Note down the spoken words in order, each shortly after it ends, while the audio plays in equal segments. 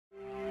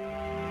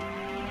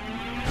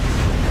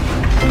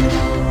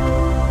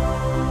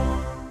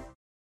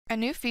A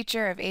new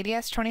feature of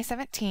ADS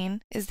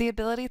 2017 is the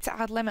ability to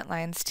add limit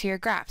lines to your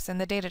graphs in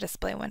the data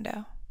display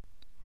window.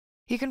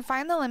 You can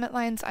find the limit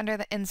lines under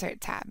the Insert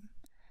tab.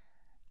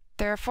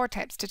 There are 4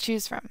 types to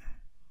choose from.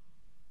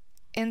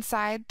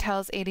 Inside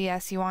tells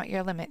ADS you want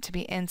your limit to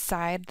be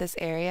inside this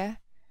area,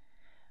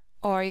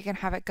 or you can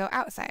have it go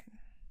outside.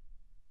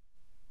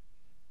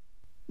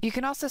 You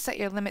can also set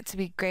your limit to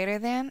be greater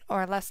than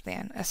or less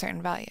than a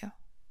certain value.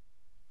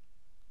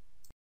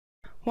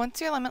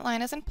 Once your limit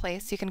line is in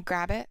place, you can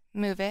grab it,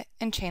 move it,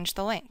 and change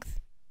the length.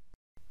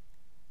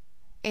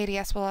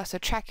 ADS will also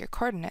track your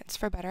coordinates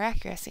for better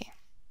accuracy.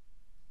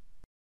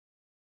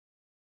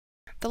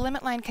 The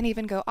limit line can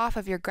even go off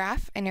of your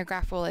graph, and your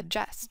graph will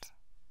adjust.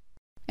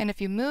 And if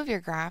you move your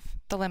graph,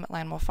 the limit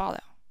line will follow.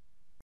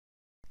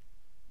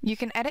 You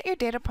can edit your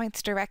data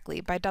points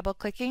directly by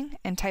double-clicking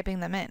and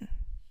typing them in.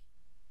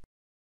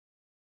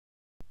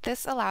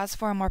 This allows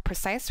for a more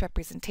precise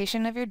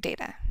representation of your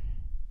data.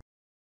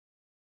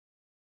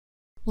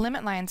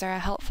 Limit lines are a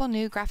helpful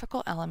new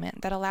graphical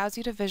element that allows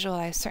you to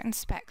visualize certain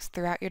specs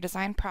throughout your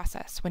design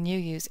process when you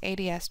use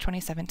ADS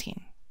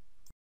 2017.